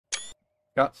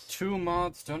Got 2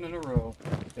 mods done in a row.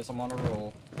 Guess I'm on a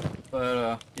roll.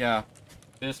 But, yeah.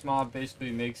 This mod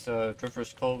basically makes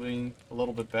Drifter's clothing a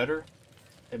little bit better.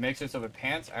 It makes it so the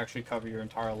pants actually cover your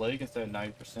entire leg instead of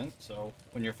 90%. So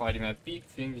when you're fighting at feet,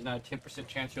 there's not a 10%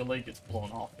 chance your leg gets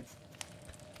blown off.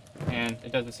 And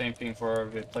it does the same thing for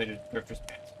the plated Drifter's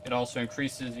pants. It also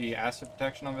increases the acid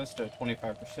protection on this to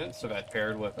 25%, so that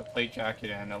paired with a plate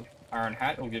jacket and an iron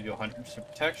hat, it will give you 100%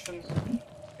 protection.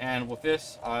 And with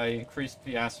this, I increased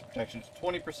the acid protection to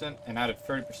 20% and added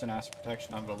 30% acid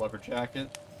protection on the leather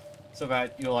jacket, so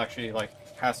that you'll actually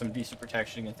have some decent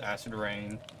protection against acid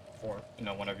rain for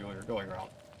whenever you're going around.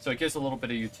 So it gives a little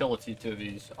bit of utility to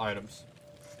these items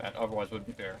that otherwise wouldn't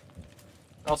be there.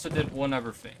 I also did one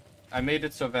other thing. I made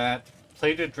it so that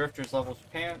plated drifters levels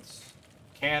pants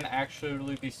can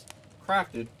actually be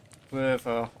crafted with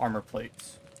armor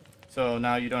plates. So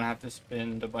now you don't have to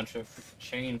spend a bunch of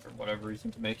chain for whatever reason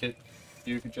to make it.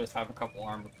 You could just have a couple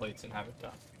armor plates and have it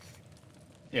done.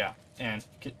 Yeah, and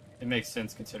it makes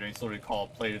sense considering it's literally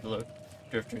called plated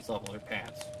drifters level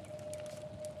pants.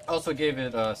 I also gave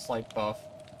it a slight buff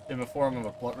in the form of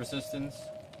a blunt resistance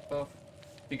buff.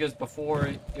 Because before,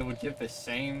 it would give the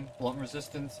same blunt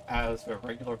resistance as the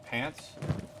regular pants,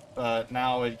 but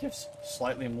now it gives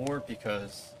slightly more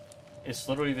because it's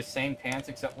literally the same pants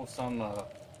except with some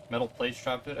metal plates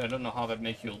strapped to it. I don't know how that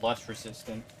makes you less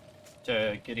resistant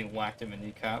to getting whacked in the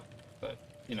kneecap, but,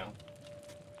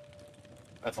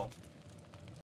 that's all.